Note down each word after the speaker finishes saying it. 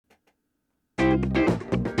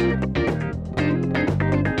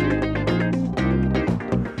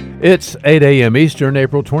It's 8 a.m. Eastern,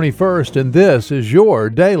 April 21st, and this is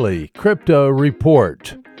your daily crypto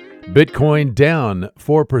report. Bitcoin down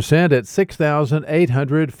 4% at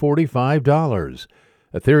 $6,845.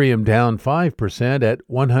 Ethereum down 5% at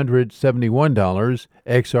 $171.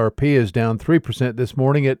 XRP is down 3% this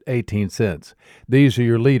morning at 18 cents. These are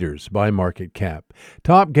your leaders by market cap.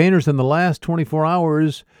 Top gainers in the last 24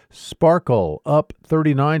 hours: Sparkle up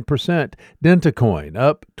 39%, Dentacoin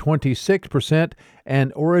up 26%,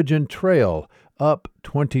 and Origin Trail up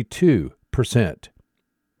 22%.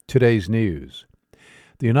 Today's news.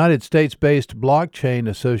 The United States-based Blockchain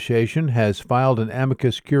Association has filed an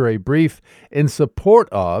amicus curiae brief in support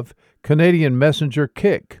of Canadian messenger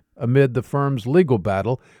Kik amid the firm's legal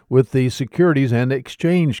battle with the Securities and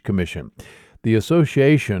Exchange Commission. The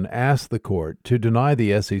association asked the court to deny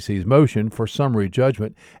the SEC's motion for summary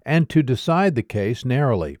judgment and to decide the case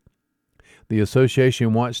narrowly. The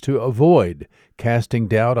association wants to avoid casting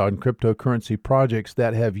doubt on cryptocurrency projects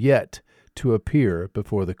that have yet to appear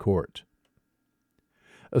before the court.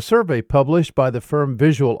 A survey published by the firm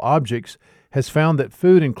Visual Objects has found that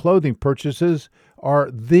food and clothing purchases are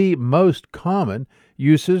the most common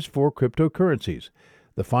uses for cryptocurrencies.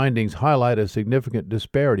 The findings highlight a significant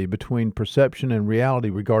disparity between perception and reality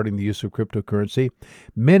regarding the use of cryptocurrency.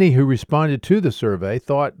 Many who responded to the survey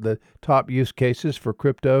thought the top use cases for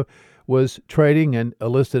crypto was trading and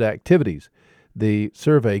illicit activities. The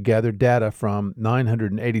survey gathered data from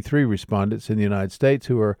 983 respondents in the United States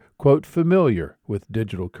who are, quote, familiar with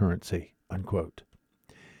digital currency, unquote.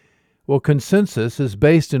 Well, ConSenSys is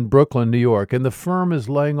based in Brooklyn, New York, and the firm is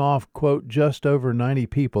laying off, quote, just over 90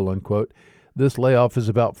 people, unquote. This layoff is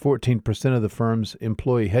about 14% of the firm's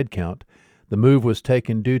employee headcount. The move was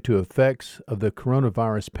taken due to effects of the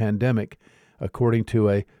coronavirus pandemic, according to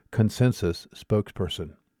a ConSenSys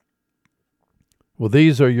spokesperson. Well,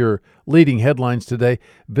 these are your leading headlines today.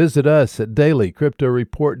 Visit us at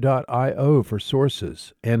dailycryptoreport.io for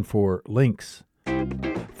sources and for links.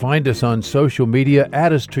 Find us on social media,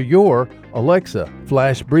 add us to your Alexa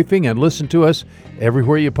flash briefing, and listen to us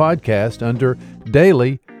everywhere you podcast under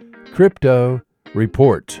Daily Crypto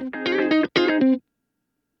Report.